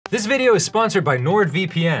This video is sponsored by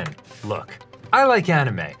NordVPN. Look, I like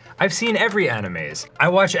anime. I've seen every animes. I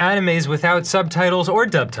watch animes without subtitles or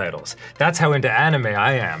dubtitles. That's how into anime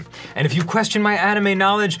I am. And if you question my anime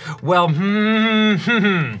knowledge, well,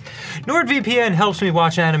 NordVPN helps me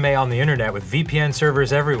watch anime on the internet with VPN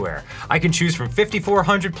servers everywhere. I can choose from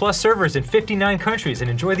 5,400 plus servers in 59 countries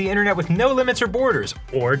and enjoy the internet with no limits or borders,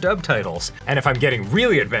 or dubtitles. And if I'm getting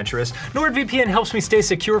really adventurous, NordVPN helps me stay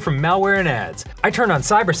secure from malware and ads. I turn on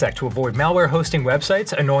CyberSec to avoid malware hosting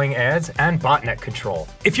websites, annoying ads, and botnet control.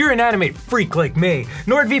 If you're an anime freak like me,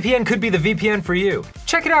 NordVPN could be the VPN for you.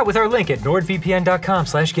 Check it out with our link at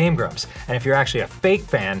nordvpn.com/GameGrumps. And if you're actually a fake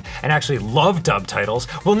fan and actually love dub titles,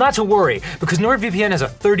 well, not to worry, because NordVPN has a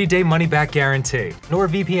 30-day money-back guarantee.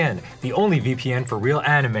 NordVPN, the only VPN for real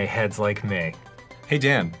anime heads like me. Hey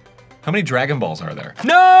Dan, how many Dragon Balls are there?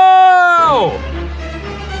 No!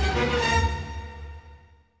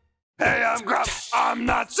 Hey, I'm Grumps, I'm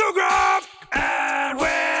not so Grump, and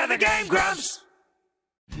we're the Game Grumps.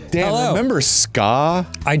 Dan, Hello. remember ska?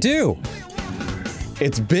 I do.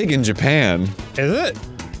 It's big in Japan. Is it?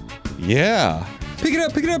 Yeah. Pick it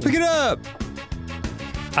up, pick it up, pick it up!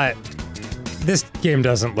 This game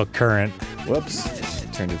doesn't look current. Whoops.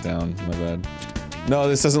 Turned it down, my bad. No,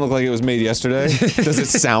 this doesn't look like it was made yesterday. Does it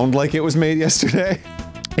sound like it was made yesterday?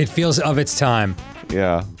 It feels of its time.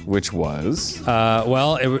 Yeah, which was?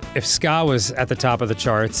 Well, if ska was at the top of the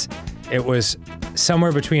charts, it was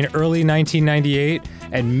somewhere between early 1998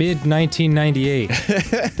 and mid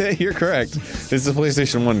 1998. You're correct. It's a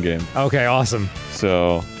PlayStation 1 game. Okay, awesome.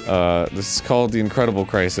 So, this is called The Incredible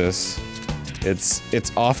Crisis.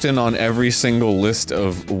 It's often on every single list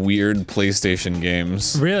of weird PlayStation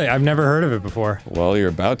games. Really? I've never heard of it before. Well, you're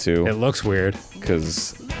about to. It looks weird.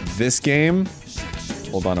 Because this game...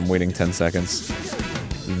 Hold on, I'm waiting 10 seconds.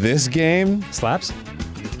 This game... Slaps?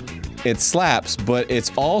 It slaps, but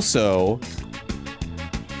it's also...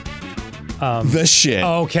 the shit.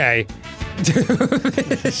 Okay.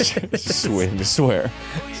 Just waiting to swear.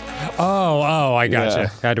 Oh, I gotcha. Yeah.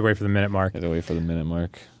 I had to wait for the minute mark. Had to wait for the minute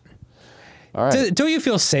mark. Alright. Don't you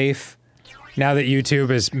feel safe now that YouTube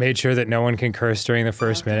has made sure that no one can curse during the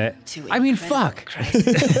first minute? I mean, fuck.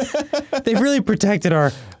 They've really protected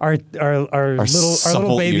our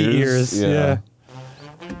little baby ears. Yeah.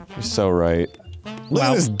 You're so right. Look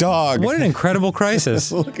at this dog. What an incredible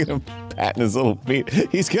crisis. Look at him patting his little feet.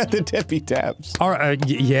 He's got the tippy taps.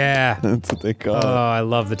 Yeah. That's what they call it. Oh, I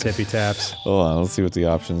love the tippy taps. Hold on, let's see what the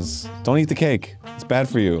options. Don't eat the cake. It's bad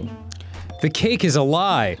for you. The cake is a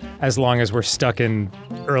lie, as long as we're stuck in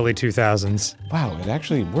early 2000s. Wow, it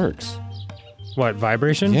actually works. What,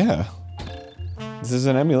 vibration? Yeah. This is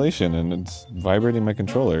an emulation, and it's vibrating my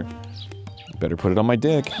controller. Better put it on my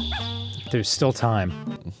dick. There's still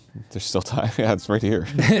time. There's still time. Yeah, it's right here.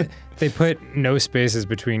 They put no spaces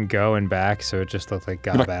between go and back, so it just looked like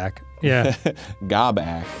got back. Yeah. Got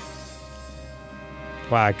back.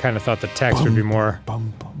 Wow, I kind of thought the text would be more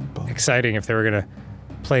exciting if they were gonna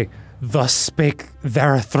play Thus Spake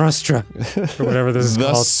Zarathustra, or whatever this is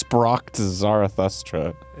called. Thus Sprocked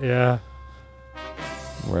Zarathustra. Yeah.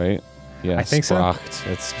 Right? Yeah, I think Sprocked. so.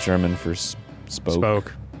 It's German for spoke.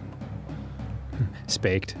 Spoke.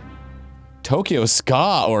 Spaked. Tokyo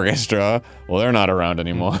Ska Orchestra. Well, they're not around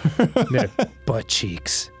anymore. Butt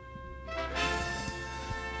cheeks.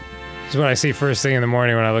 This is what I see first thing in the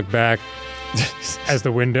morning when I look back as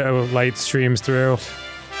the window light streams through.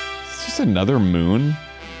 It's just another moon.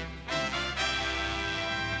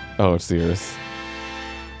 Oh, it's the Earth.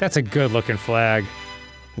 That's a good looking flag.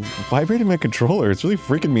 It's vibrating my controller. It's really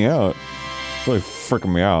freaking me out. Really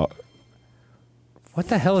freaking me out. What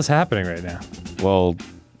the hell is happening right now? Well,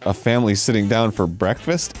 a family sitting down for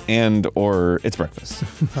breakfast or it's breakfast.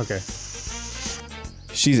 Okay.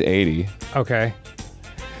 She's 80. Okay.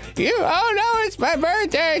 Oh no, it's my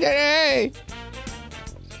birthday today!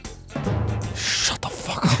 Shut the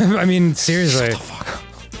fuck up. I mean, seriously. Shut the fuck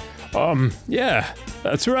up. Yeah,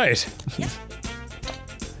 that's right.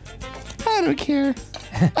 I don't care.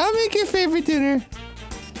 I'll make your favorite dinner.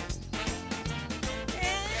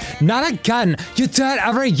 Not again! You do it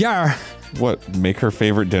every year! What, make her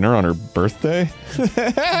favorite dinner on her birthday?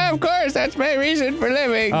 Of course, that's my reason for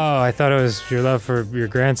living. Oh, I thought it was your love for your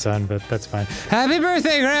grandson, but that's fine. Happy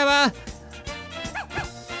birthday, Grandma!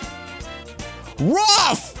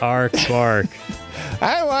 Ruff! Ark bark.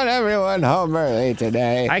 I want everyone home early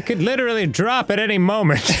today. I could literally drop at any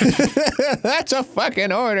moment. That's a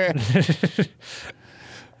fucking order.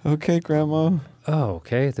 Okay, Grandma. Oh,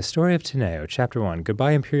 okay. The Story of Taneo, Chapter 1.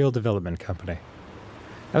 Goodbye, Imperial Development Company.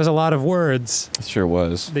 That was a lot of words. It sure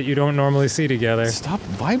was. That you don't normally see together. Stop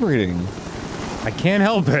vibrating. I can't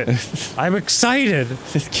help it. I'm excited.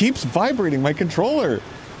 It keeps vibrating my controller.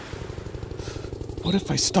 What if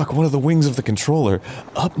I stuck one of the wings of the controller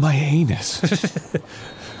up my anus?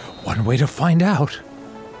 One way to find out.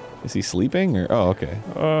 Is he sleeping or? Oh, okay.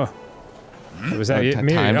 Was that Time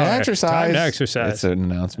to exercise. Time to exercise. It's an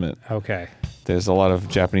announcement. Okay. There's a lot of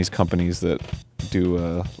Japanese companies that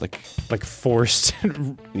do like forced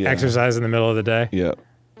Yeah. exercise in the middle of the day. Yeah.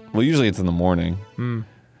 Well, usually it's in the morning.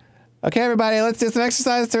 Okay, everybody, let's do some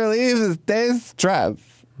exercise to relieve this day's stress.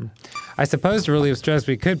 I suppose to relieve stress,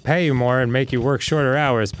 we could pay you more and make you work shorter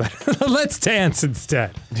hours, but let's dance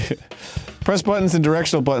instead. Press buttons and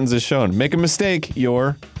directional buttons as shown. Make a mistake,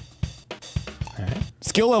 your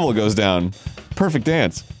skill level goes down. Perfect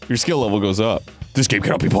dance. Your skill level goes up. This game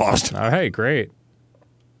cannot be paused. All right, great.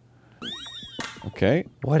 Okay.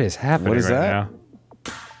 What is happening What is right that?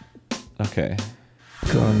 now? Okay.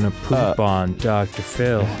 Gonna poop on Dr.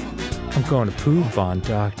 Phil. I'm going to poop on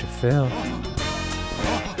Dr. Phil.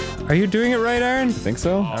 Are you doing it right, Aaron? Think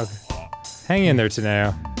so? Okay. Hang in there,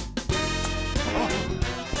 Taneo.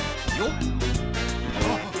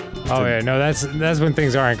 Oh yeah, no, that's when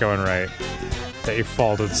things aren't going right. That you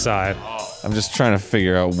fall to the side. I'm just trying to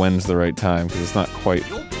figure out when's the right time, because it's not quite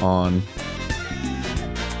on.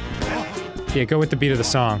 Yeah, go with the beat of the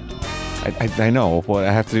song. I know, but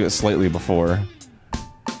I have to do it slightly before.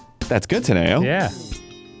 That's good, Taneo. Yeah.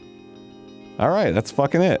 Alright, that's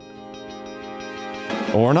fucking it.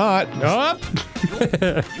 Or not. Up!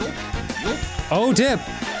 Oh, dip!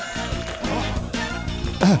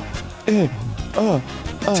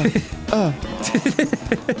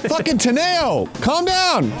 Fucking Taneo! Calm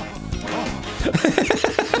down!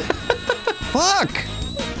 Fuck!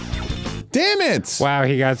 Damn it! Wow,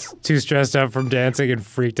 he got too stressed up from dancing and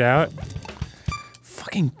freaked out.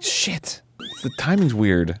 Fucking shit. The timing's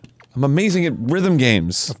weird. I'm amazing at rhythm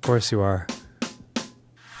games. Of course you are.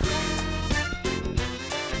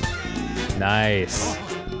 Nice.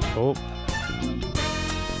 Oh.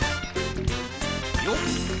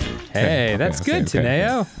 Hey, Okay, that's okay, good, okay,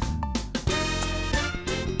 Taneo.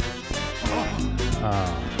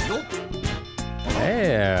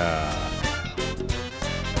 Yeah.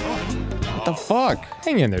 What the fuck?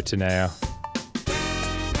 Hang in there, Taneo.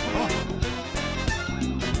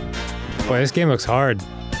 Boy, this game looks hard.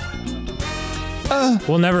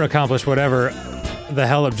 We'll never accomplish whatever the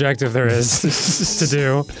hell objective there is to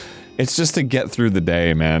do. It's just to get through the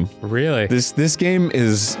day, man. Really? This game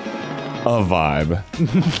is a vibe.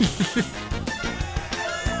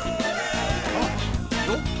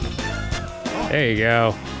 There you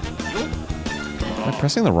go. Am I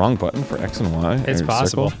pressing the wrong button for X and Y? It's or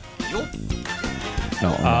possible. circle?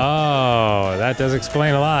 No. Oh, that does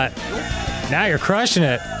explain a lot. Now you're crushing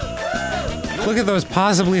it. Look at those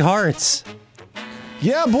possibly hearts.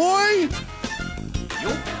 Yeah, boy!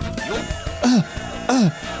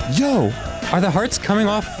 Yo! Are the hearts coming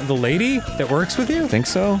off the lady that works with you? Think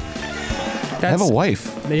so? That's, I have a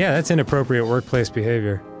wife. Yeah, that's inappropriate workplace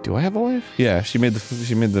behavior. Do I have a wife? Yeah, she made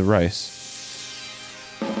the rice.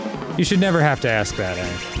 You should never have to ask that,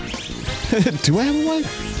 Hank. Do I have a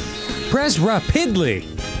wife? Press rapidly.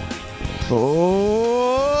 Oh!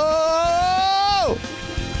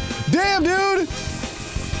 Damn, dude!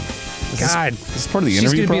 God, This is part of the she's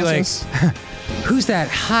interview gonna process. be like, who's that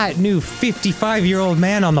hot new 55-year-old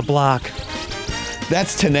man on the block?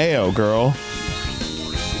 That's Taneo, girl.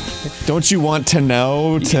 Don't you want to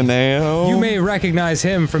know, Taneo? You may recognize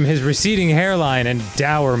him from his receding hairline and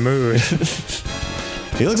dour mood.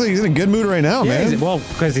 He looks like he's in a good mood right now, man. Well,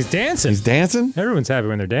 because he's dancing. He's dancing? Everyone's happy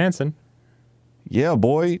when they're dancing. Yeah,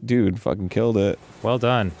 boy. Dude, fucking killed it. Well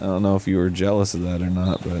done. I don't know if you were jealous of that or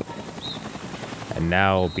not, but... And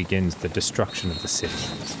now begins the destruction of the city.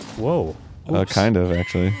 Whoa. Oops. Kind of,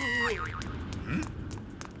 actually.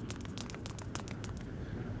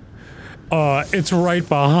 It's right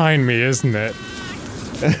behind me, isn't it?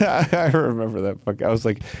 I remember that fuck. I was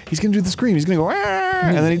like, he's gonna do the scream, he's gonna go, "Arr!"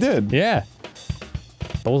 And then he did. Yeah.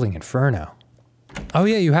 Bowling Inferno. Oh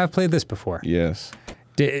yeah, you have played this before. Yes.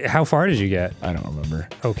 How far did you get? I don't remember.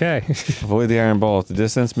 Okay. Avoid the iron ball. If the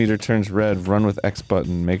distance meter turns red, run with X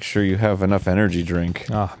button. Make sure you have enough energy drink.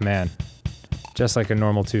 Oh man. Just like a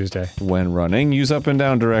normal Tuesday. When running, use up and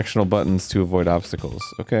down directional buttons to avoid obstacles.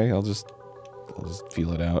 Okay, I'll just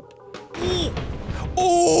feel it out.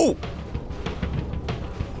 Oh!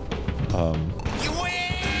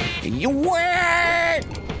 You win!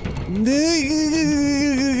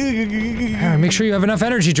 Aaron, make sure you have enough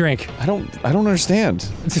energy drink. I don't understand.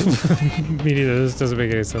 Me neither, this doesn't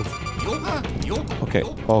make any sense.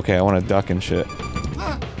 Okay, I want to duck and shit.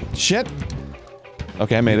 Shit!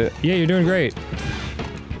 Okay, I made it. Yeah, you're doing great.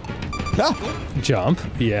 Ah! Jump.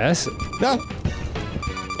 Yes. Ah!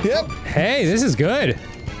 Yep. Hey, this is good.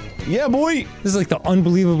 Yeah, boy. This is like the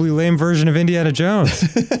unbelievably lame version of Indiana Jones.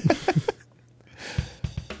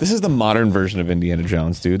 This is the modern version of Indiana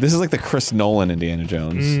Jones, dude. This is like the Chris Nolan Indiana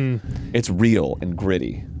Jones. It's real and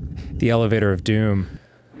gritty. The elevator of doom.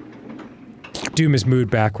 Doom is mood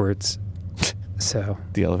backwards. So.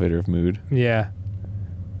 The elevator of mood. Yeah.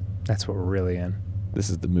 That's what we're really in. This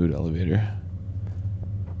is the mood elevator.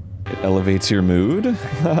 It elevates your mood?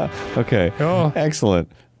 Okay. Oh.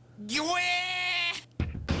 Excellent.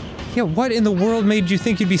 Yeah, what in the world made you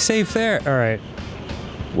think you'd be safe there? Alright.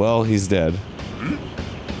 Well, he's dead.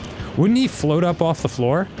 Wouldn't he float up off the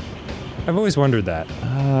floor? I've always wondered that.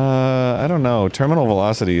 I don't know. Terminal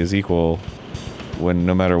velocity is equal when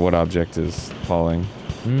no matter what object is falling.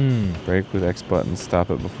 Brake with X button, stop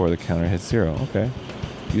it before the counter hits 0. Okay.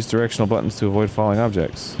 Use directional buttons to avoid falling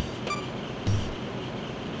objects.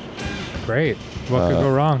 Great. What could go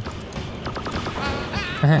wrong?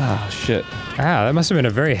 Ah, shit. Ah, that must have been a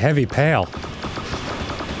very heavy pail.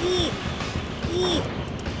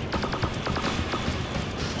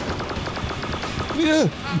 Yeah.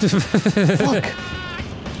 Fuck.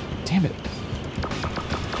 Damn it.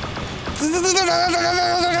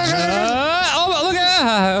 Oh, look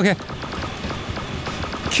at okay.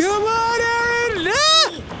 Come on, Aaron!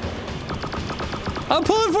 Ah! I'm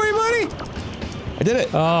pulling for you, buddy! I did it.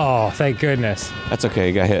 Oh, thank goodness. That's okay,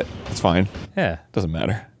 you got hit. It's fine. Yeah. Doesn't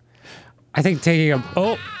matter. I think taking a-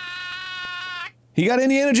 oh! He got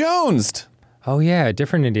Indiana Jones'd! Oh yeah,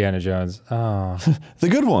 different Indiana Jones. Oh. The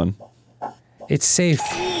good one. It's safe.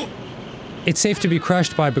 It's safe to be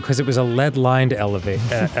crushed by because it was a lead-lined elevator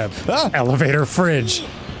fridge.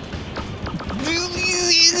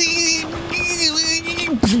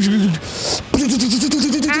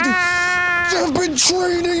 I've been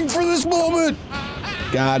training for this moment!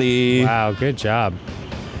 Got it. Wow, good job.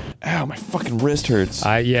 Ow, my fucking wrist hurts.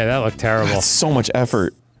 Yeah, that looked terrible. That's so much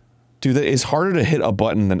effort. Dude, that is harder to hit a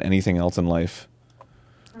button than anything else in life.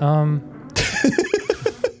 Uh-oh!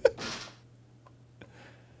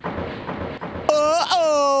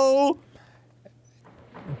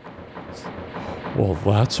 Well,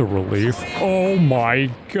 that's a relief. Oh my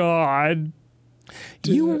god.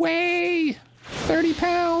 You weigh 30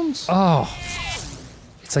 pounds. Oh.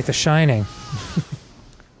 It's like The Shining.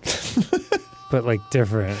 But like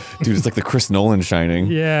different. Dude, it's like the Chris Nolan Shining.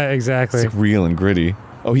 Yeah, exactly. It's like real and gritty.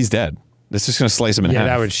 Oh, he's dead. It's just gonna slice him in half. Yeah,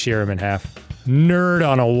 that would shear him in half. Nerd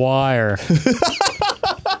on a wire.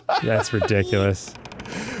 That's ridiculous.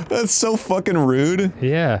 That's so fucking rude.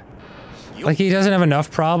 Yeah. Like he doesn't have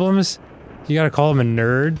enough problems. You gotta call him a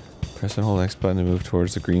nerd. Press and hold X button to move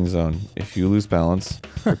towards the green zone. If you lose balance,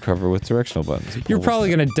 recover with directional buttons. You're probably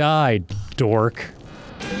gonna die, dork.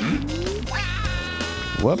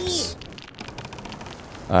 Whoops.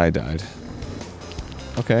 I died.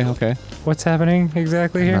 Okay, okay. What's happening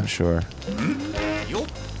exactly here? I'm not sure.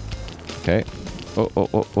 Okay. Oh, oh,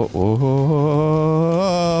 oh, oh, oh,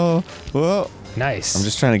 oh, oh. Nice. I'm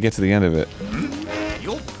just trying to get to the end of it.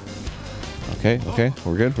 Okay, okay.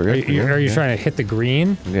 We're good, we're good. Are you trying to hit the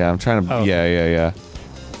green? Yeah, I'm trying to. Oh. Yeah, yeah, yeah.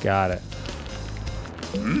 Got it.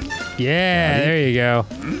 Yeah, there you go.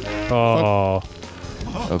 Oh.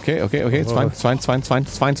 Okay, okay, okay. It's fine. It's fine. It's fine. It's fine.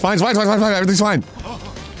 It's fine. It's fine. It's fine. It's fine. It's fine. Everything's fine.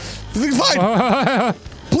 Everything's fine.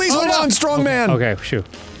 Please hold on, strong man. Okay, shoot.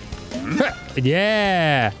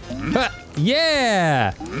 Yeah.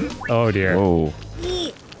 Yeah. Oh dear. Whoa.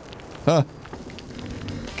 Huh.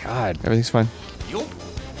 God. Everything's fine.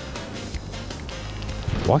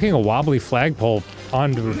 Walking a wobbly flagpole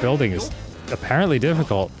onto a building is apparently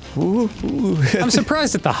difficult. Ooh, ooh. I'm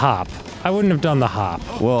surprised at the hop. I wouldn't have done the hop.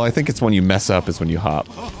 Well, I think it's when you mess up is when you hop.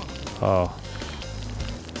 Oh.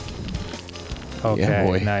 Okay, Yeah,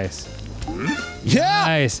 boy. nice. Yeah!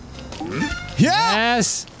 Nice. Yeah!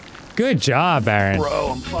 Yes! Good job, Aaron.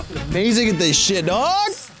 Bro, I'm fucking amazing at this shit,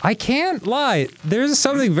 dog! I can't lie. There's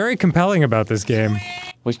something very compelling about this game.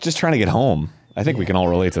 We're just trying to get home. I think we can all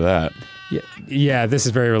relate to that. Yeah, this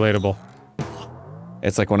is very relatable.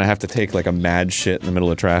 It's like when I have to take like a mad shit in the middle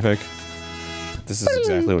of traffic. This is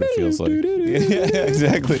exactly what it feels like. Yeah,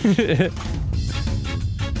 exactly.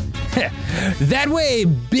 That way,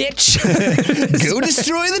 bitch! Go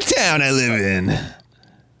destroy the town I live in.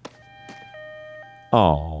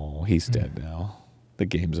 Oh, he's dead now. The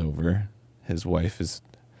game's over. His wife is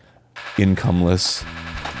incomeless.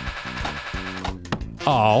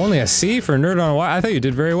 Oh, only a C for Nerd on a Wire? I thought you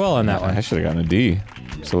did very well on that one. I should have gotten a D.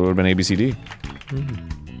 So it would have been ABCD.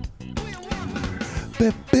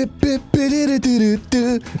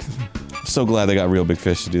 so glad they got Real Big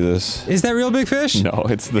Fish to do this. Is that Real Big Fish? No,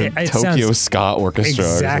 it's the It Tokyo Ska Orchestra.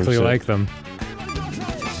 Exactly like them.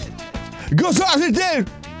 Go sausage day!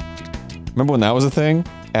 Remember when that was a thing?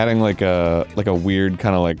 Adding like a weird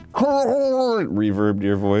kind of like reverb to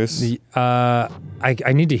your voice.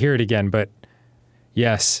 I need to hear it again, but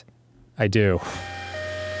yes, I do.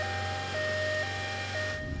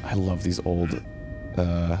 I love these old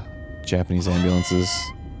Japanese ambulances.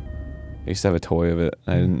 I used to have a toy of it.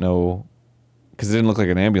 I didn't know, because it didn't look like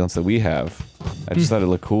an ambulance that we have. I just thought it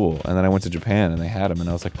looked cool. And then I went to Japan and they had them, and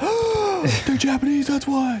I was like, oh, they're Japanese, that's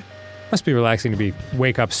why. Must be relaxing to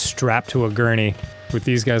wake up strapped to a gurney with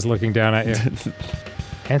these guys looking down at you.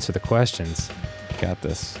 Answer the questions. Got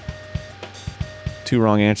this. 2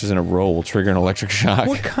 wrong answers in a row will trigger an electric shock.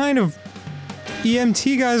 What kind of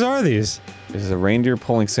EMT guys are these? Is a reindeer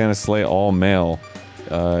pulling Santa's sleigh all male?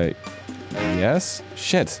 Yes?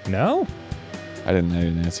 Shit. No? I didn't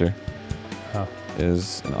answer. Oh.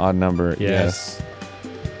 Is an odd number? Yes.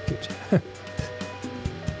 Yes.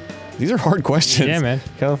 These are hard questions. Yeah, man.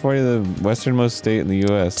 California, the westernmost state in the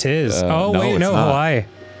U.S. Tis. No, wait, it's no, not. Hawaii.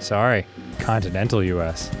 Sorry. Continental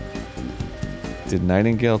U.S. Did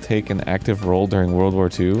Nightingale take an active role during World War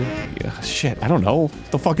II? Yeah, shit, I don't know.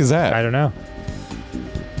 What the fuck is that? I don't know.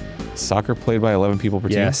 Soccer played by 11 people per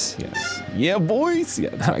team? Yes. Yes. Yeah, boys! Yeah,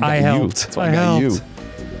 that's why I got I you. helped. That's why I I got you. helped.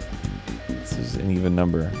 This is an even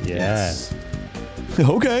number. Yeah. Yes.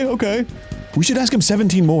 Okay, okay. We should ask him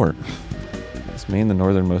 17 more. Is Maine the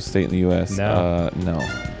northernmost state in the U.S.? No. No.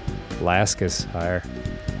 Alaska's higher.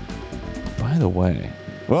 By the way.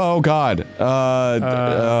 Oh, God.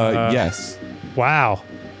 Yes. Wow.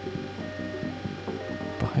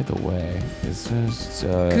 By the way, is this,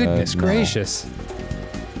 Goodness no. gracious.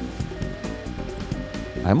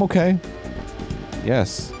 I'm okay.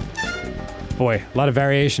 Yes. Boy, a lot of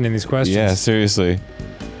variation in these questions. Yeah, seriously.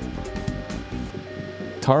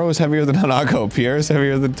 Taro is heavier than Hanako. Pierre is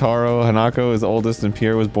heavier than Taro. Hanako is the oldest, and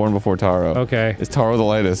Pierre was born before Taro. Okay. Is Taro the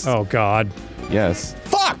lightest? Oh, God. Yes.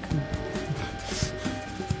 Fuck!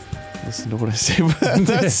 Listen to what I say.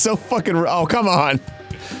 That's so fucking. Oh, come on!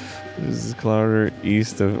 This is kilometer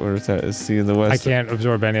east of. Or is C in the west? I can't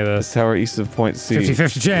absorb any of this. Tower east of point C.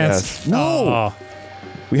 50-50 chance. Yes. No! Oh.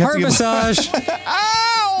 We have Heart to get. massage!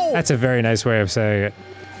 Ow! That's a very nice way of saying it.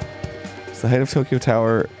 Is the height of Tokyo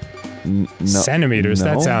Tower. No. Centimeters.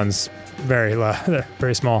 No? That sounds very low.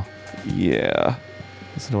 Very small. Yeah.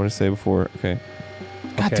 Listen to what I say before. Okay.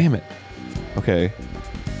 God Okay. damn it. Okay.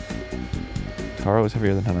 Taro is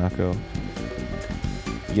heavier than Hanako.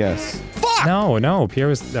 Yes. Fuck! No, Pierre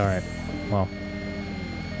was. Alright. Well.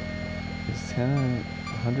 Is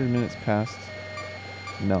 100 minutes past?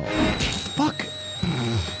 No. Fuck!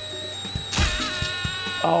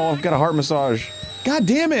 Oh, I've got a heart massage. God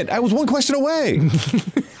damn it! I was one question away!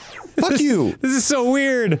 Fuck you! This is so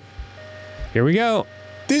weird. Here we go.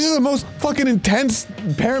 These are the most fucking intense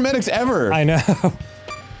paramedics ever! I know.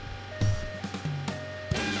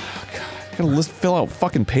 Gotta fill out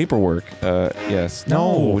fucking paperwork. Yes.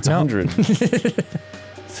 No, it's no. 100.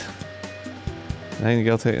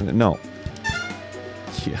 Nightingale no.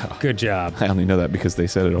 Yeah. Good job. I only know that because they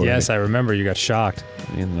said it already. Yes, I remember you got shocked.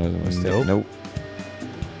 In the northernmost state. Nope.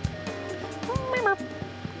 Nope.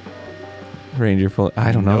 Reindeer pull.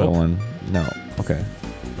 I don't know that Nope. one. No. Okay.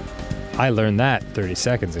 I learned that 30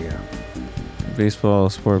 seconds ago.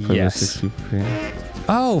 Baseball sport played Yes. by 6 people.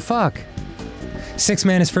 Oh, fuck. 6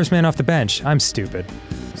 man is first man off the bench. I'm stupid.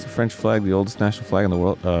 Is the French flag the oldest national flag in the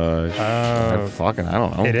world? I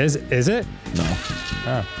don't know. It is? Is it? No.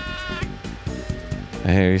 Oh.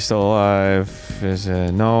 Hey, are you still alive? Is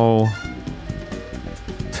no.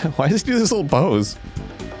 Why does he do this little pose?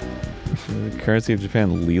 The currency of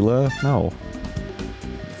Japan, Lila? No.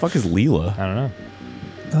 The fuck is Lila? I don't know.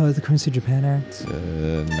 Oh, the currency of Japan are?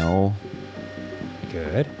 No.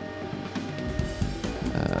 Good.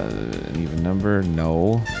 An even number?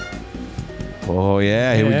 No. Oh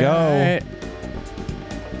yeah, here we go.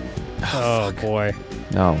 Oh, boy.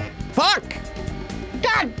 No. Fuck!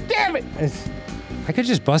 God damn it! I could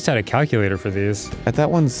just bust out a calculator for these.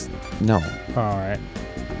 That one's no. Alright.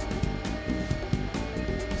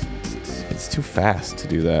 It's too fast to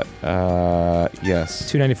do that. Yes.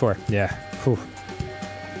 294. Yeah. Whew.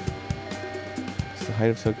 It's the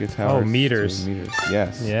height of Tokyo Tower. Oh, meters. 2 meters.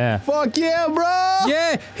 Yes. Yeah. Fuck yeah, bro!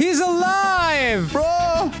 Yeah, he's alive! Bro!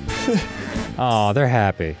 Oh, they're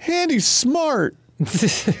happy. Andy's smart.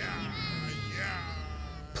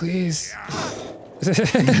 Please. Get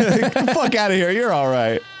the fuck out of here. You're all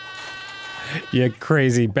right. You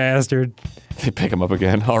crazy bastard. They pick him up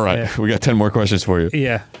again. All right. Yeah. We got 10 more questions for you.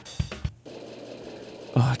 Yeah.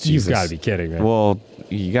 Oh, Jesus. You've got to be kidding me. Well,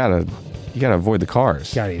 you gotta You gotta avoid the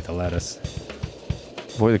cars. Gotta eat the lettuce.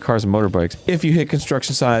 Avoid the cars and motorbikes. If you hit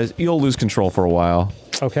construction size, you'll lose control for a while.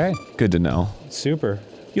 Okay. Good to know. Super.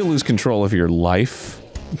 You'll lose control of your life.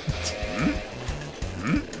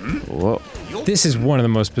 Whoa. This is one of the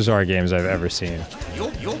most bizarre games I've ever seen.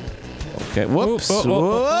 Okay, whoops. Whoa, whoa,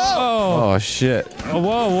 whoa, Whoa. Oh, shit. Oh,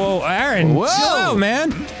 whoa, whoa, Aaron, Whoa. chill out,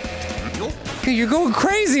 man. Hey, you're going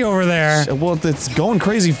crazy over there. Well, it's going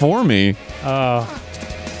crazy for me. Oh.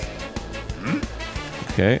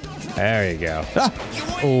 Okay. There you go. Ah.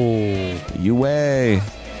 Oh. You way.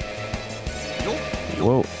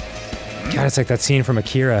 Whoa. God, it's like that scene from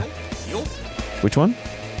Akira. Which one?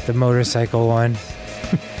 The motorcycle one.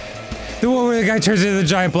 The one where the guy turns into the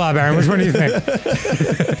giant blob, Aaron. Which one do you think?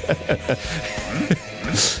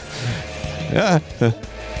 Yeah.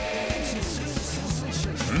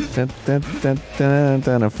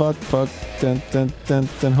 Fuck.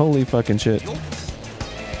 Holy fucking shit.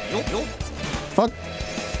 Fuck.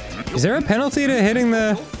 Is there a penalty to hitting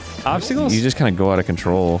the obstacles? You just kind of go out of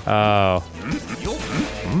control. Oh.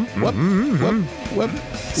 Whoop.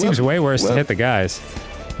 Seems way worse to hit the guys.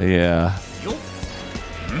 Yeah.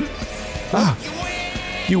 Ah!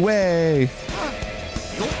 You way!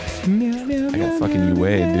 I got fucking you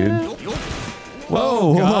way, dude.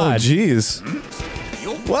 Whoa, God. Jeez.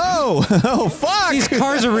 Whoa! Oh, fuck! These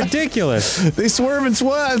cars are ridiculous. They swerve and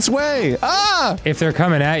sway! Ah! If they're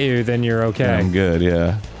coming at you, then you're okay. Yeah, I'm good,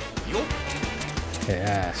 yeah.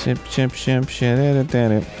 Yeah. Shimp, shit,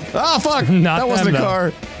 ah, fuck! Not that wasn't a them,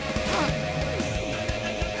 car.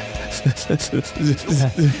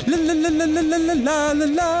 La la la la la la la la la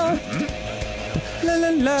la la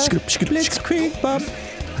la. Let's creep up.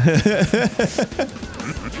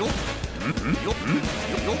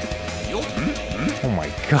 Oh my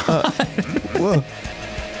god. Whoa.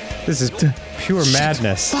 This is pure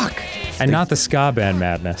madness. Fuck! And not the ska band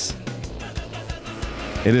madness.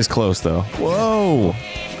 It is close, though. Whoa!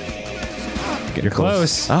 You're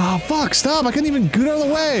close. Oh, fuck, stop! I couldn't even get out of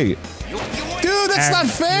the way! Dude, that's not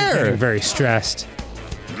You're fair! getting very stressed.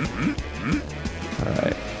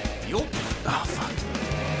 Alright. Oh, fuck.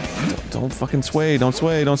 Don't fucking sway, don't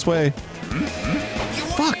sway.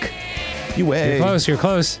 Fuck! You way! You're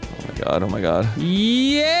close. Oh my god.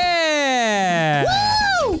 Yeah!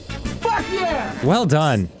 Woo! Fuck yeah! Well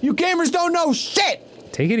done. You gamers don't know shit!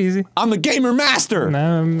 Take it easy. I'm the gamer master! I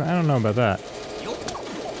don't know about that.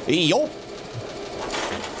 Yo!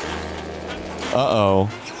 Uh-oh.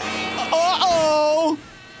 Uh-oh!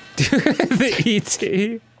 The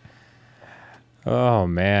E.T. Oh,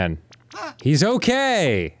 man. He's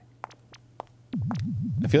okay!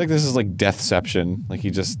 I feel like this is like Deathception. Like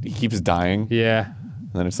he keeps dying. Yeah.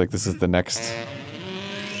 And then it's like this is the next...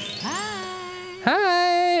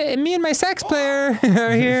 Hi! Me and my sax player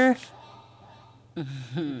are here.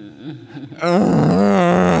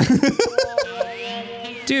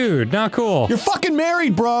 Dude, not cool. You're fucking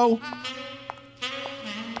married, bro!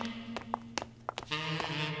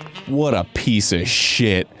 What a piece of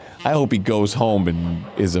shit. I hope he goes home and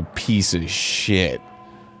is a piece of shit.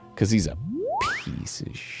 Cause he's a piece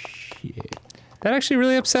of shit. That actually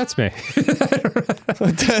really upsets me.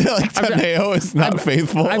 Like Taneo is not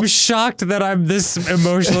faithful. I'm shocked that I'm this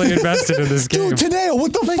emotionally invested in this game. Dude, Taneo,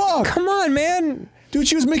 what the fuck? Come on, man. Dude,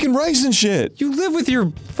 she was making rice and shit. You live with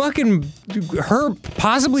your fucking,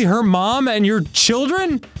 possibly her mom and your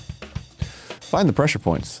children? Find the pressure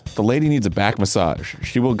points. The lady needs a back massage.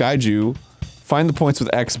 She will guide you. Find the points with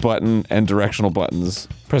X button and directional buttons.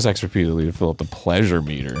 Press X repeatedly to fill up the pleasure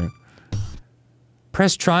meter.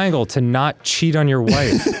 Press triangle to not cheat on your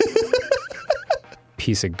wife.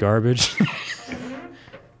 Piece of garbage.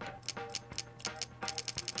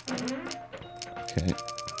 Okay.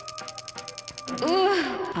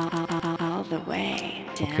 All the way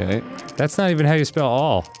down. Okay. That's not even how you spell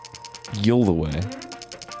all. Yield the way.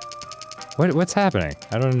 What's happening?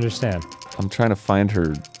 I don't understand. I'm trying to find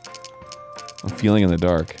her. I'm feeling in the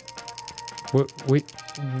dark.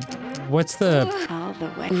 What's the... All the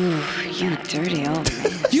way. Ooh, you dirty old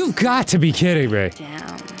man. You've got to be kidding me.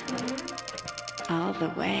 Down. All the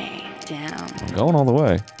way down. I'm going all the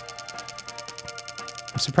way.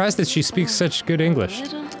 I'm surprised that she speaks such good English. A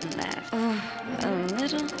little left. Oh,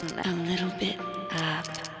 a little bit up.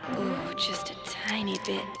 Oh, just a tiny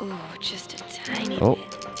bit. Oh, just a tiny bit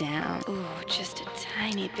down. Oh, just a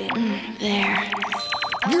tiny bit. There.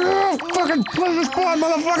 Yeah, fucking pleasure spot,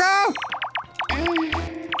 motherfucker!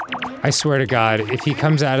 I swear to God, if he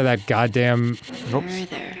comes out of that goddamn...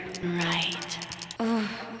 Further right. Oh,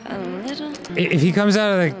 a little. If he comes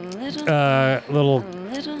out of the little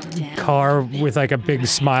Down. car with like a big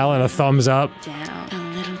smile and a thumbs up, Down. A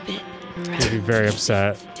little bit I'd right. be very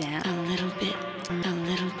upset. Down. A little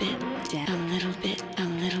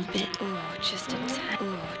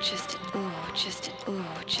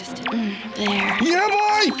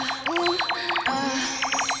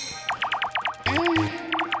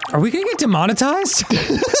Are we gonna get demonetized?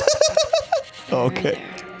 Okay.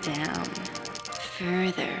 Further down.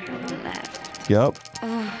 Further left. Yep.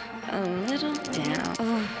 Oh, a little down.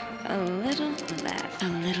 Oh, a little left. A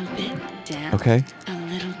little bit down. Okay. A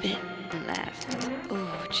little bit left.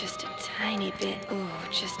 Oh, just a tiny bit. Oh,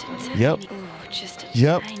 just a tiny. Yep. Oh, just a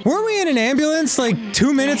Yep. tiny. Weren't we in an ambulance like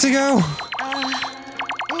 2 minutes ago?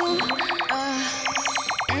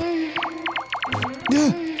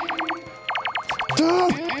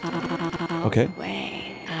 Okay.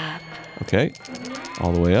 Way up. Okay.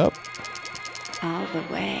 All the way up. All the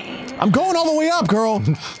way. I'm going all the way up, girl.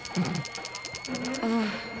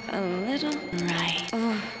 A little right.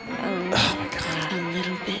 Oh my God. A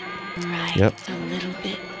little bit right. Yep. A little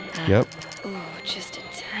bit up. Yep. Oh, just a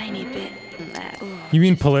tiny bit left. Oh, You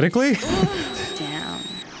mean politically? down.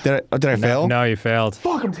 Did I fail? No, you failed.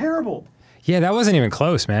 Fuck, I'm terrible. Yeah, that wasn't even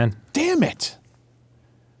close, man. Damn it.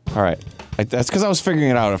 All right. That's because I was figuring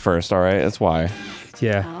it out at first. All right. That's why.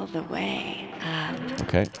 Yeah. All the way up.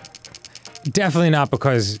 Okay. Definitely not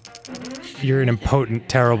because you're an impotent,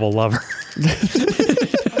 terrible lover. A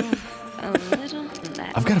little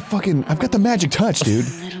left. I've got the magic touch, dude. A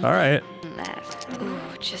little All right. left. Oh,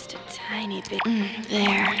 just a tiny bit.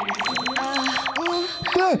 There.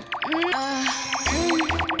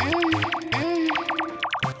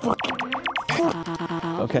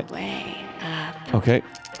 Okay. Way up. Okay.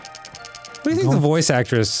 What do you think the voice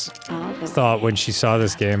actress All the thought when she saw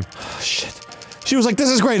this game? Shit. She was like, "This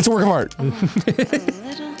is great. It's a work of art." A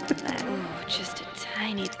little left. Oh, just a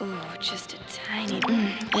tiny. Oh, just a tiny.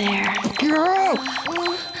 There. Girl,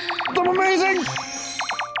 I'm amazing.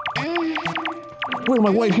 Wait till my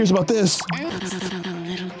wife hears about this. A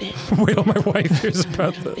little bit. Wait till my wife hears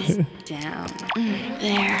about this. Bit down.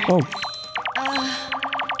 There. Oh.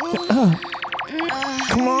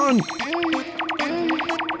 Come on.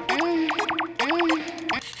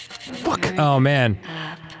 Fuck. Oh man.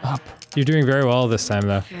 Up. You're doing very well this time,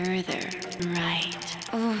 though. Further right.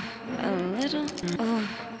 Oh, a little. Oh,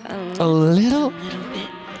 A little. little bit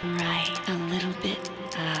right. A little bit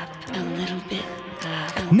up. A little bit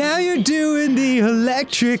up. Now you're doing the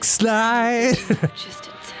electric slide. Just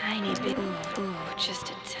a tiny bit. Oh, just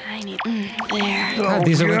a tiny. There. God,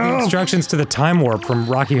 these are like the instructions to the time warp from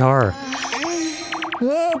Rocky Horror.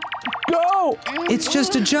 Go. It's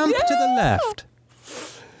just a jump to the left.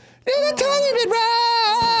 And a tiny bit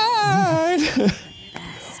right.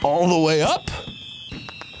 All the way up.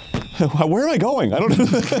 Where am I going? I don't know.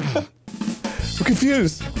 I'm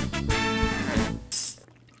confused.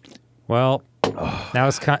 Well, now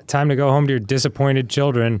it's time to go home to your disappointed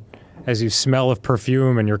children as you smell of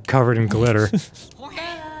perfume and you're covered in glitter. What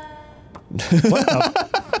the?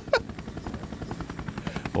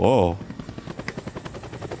 Whoa.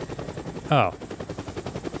 Oh.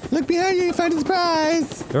 Look behind you, you find a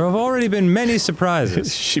surprise. There have already been many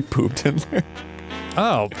surprises. She pooped in there.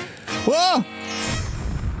 Oh. Whoa!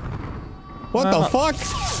 What Well- the fuck?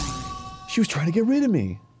 She was trying to get rid of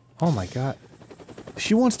me. Oh my god.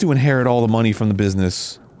 She wants to inherit all the money from the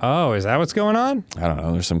business. Oh, is that what's going on? I don't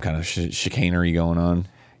know, there's some kind of chicanery going on.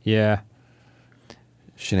 Yeah.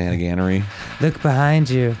 Shenaniganery. Look behind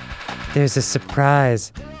you. There's a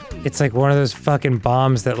surprise. It's like one of those fucking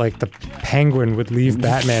bombs that like the Penguin would leave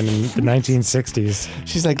Batman in the 1960s.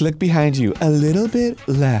 She's like, look behind you, a little bit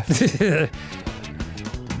left.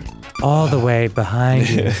 All the way behind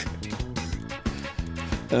you.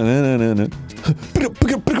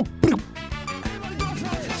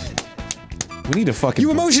 We need to fucking.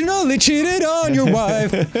 You emotionally cheated on your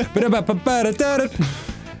wife. I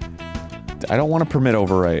don't want to permit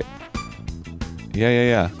overwrite.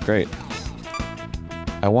 Yeah. Great.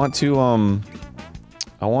 I want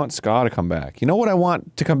ska to come back. You know what I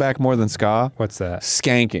want to come back more than ska? What's that?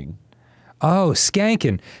 Skanking. Oh,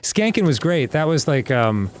 skanking. Skanking was great. That was like,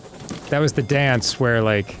 that was the dance where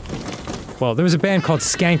like, well, there was a band called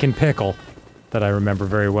Skankin' Pickle that I remember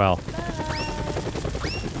very well.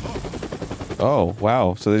 Oh,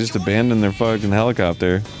 wow. So they just abandoned their fucking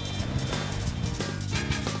helicopter.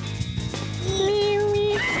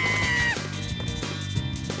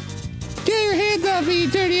 Get your hands off me,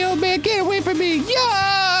 you dirty old man! Get away from me!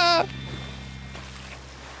 Yeah!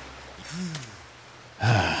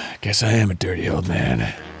 Guess I am a dirty old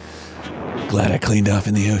man. Glad I cleaned off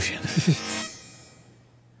in the ocean.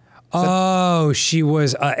 Oh, she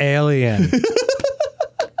was an alien.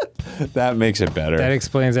 That makes it better. That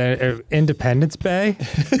explains Independence Bay.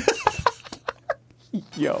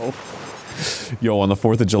 Yo, on the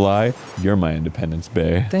 4th of July, you're my Independence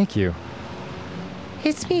Bay. Thank you.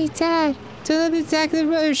 It's me, Dad. To let me attack the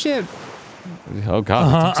mothership. Oh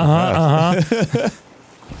god.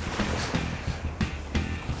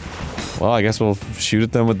 Well, I guess we'll shoot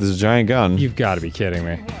at them with this giant gun. You've got to be kidding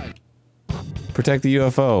me. Protect the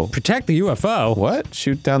UFO. Protect the UFO? What?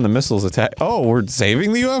 Shoot down the missiles attack. Oh, we're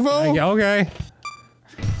saving the UFO? Okay.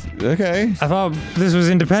 Okay. I thought this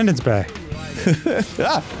was Independence Bay.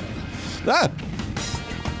 Ah! Ah!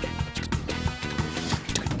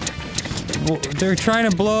 Well, they're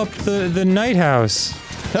trying to blow up the Night House.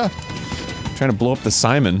 Ah! Trying to blow up the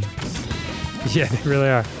Simon. Yeah, they really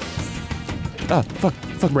are. Ah, fuck.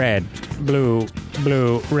 Red, blue,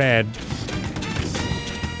 red.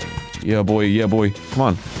 Yeah, boy, yeah, boy. Come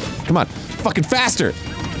on. Come on. Fucking faster!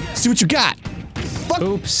 See what you got! Fuck!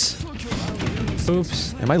 Oops.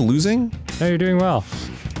 Oops. Am I losing? No, you're doing well.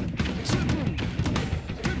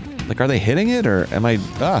 Like, are they hitting it, or am I...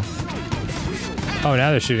 Ah! Oh,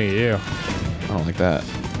 now they're shooting at you. I don't like that.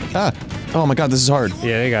 Ah! Oh my god, this is hard.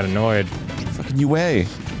 Yeah, they got annoyed. Fucking UA.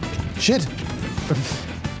 Shit!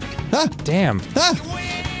 Ah! Damn. Ah!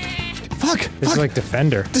 Fuck! This is like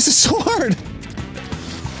Defender. This is so hard!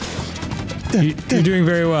 You're doing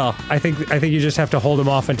very well. I think you just have to hold him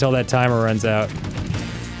off until that timer runs out.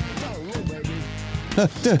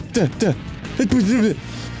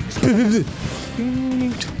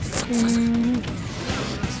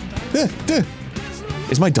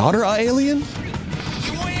 Is my daughter an alien?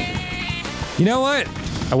 You know what?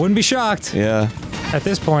 I wouldn't be shocked. Yeah. At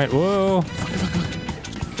this point, whoa.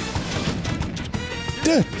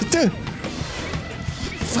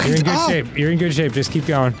 You're in good shape. You're in good shape. Just keep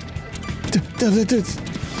going. 3,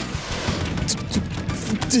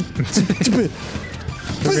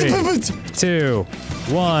 2,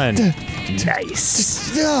 1.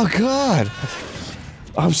 Nice. Oh god.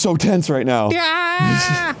 I'm so tense right now.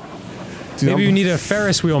 Yeah. Dude, Maybe you need a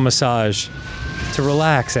Ferris wheel massage to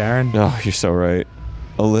relax, Aaron. Oh, you're so right.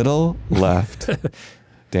 A little left.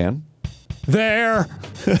 Dan? There.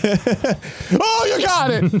 Oh, you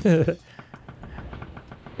got it!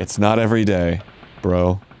 It's not every day,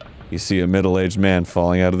 bro. You see a middle-aged man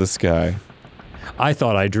falling out of the sky. I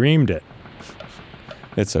thought I dreamed it.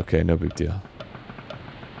 It's okay, no big deal.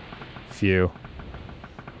 Phew.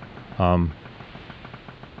 Is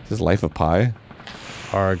this Life of Pi?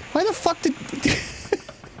 Arg. Why the fuck did...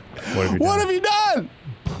 What have you done? What have you done?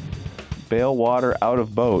 Bail water out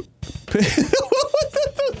of boat.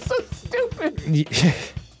 That's so stupid. He's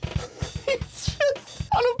just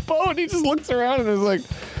on a boat, he just looks around and is like,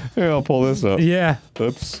 hey, I'll pull this up. Yeah.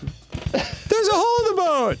 Oops. There's a hole in the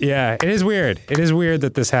boat! Yeah, it is weird. It is weird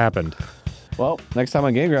that this happened. Well, next time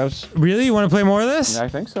on GameGrumps. Really? You want to play more of this? I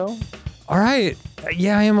think so. Alright.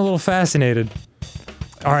 Yeah, I am a little fascinated.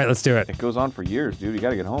 Alright, let's do it. It goes on for years, dude. You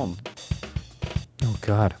gotta get home. Oh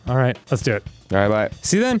god. Alright, let's do it. Alright, bye.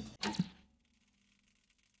 See you then.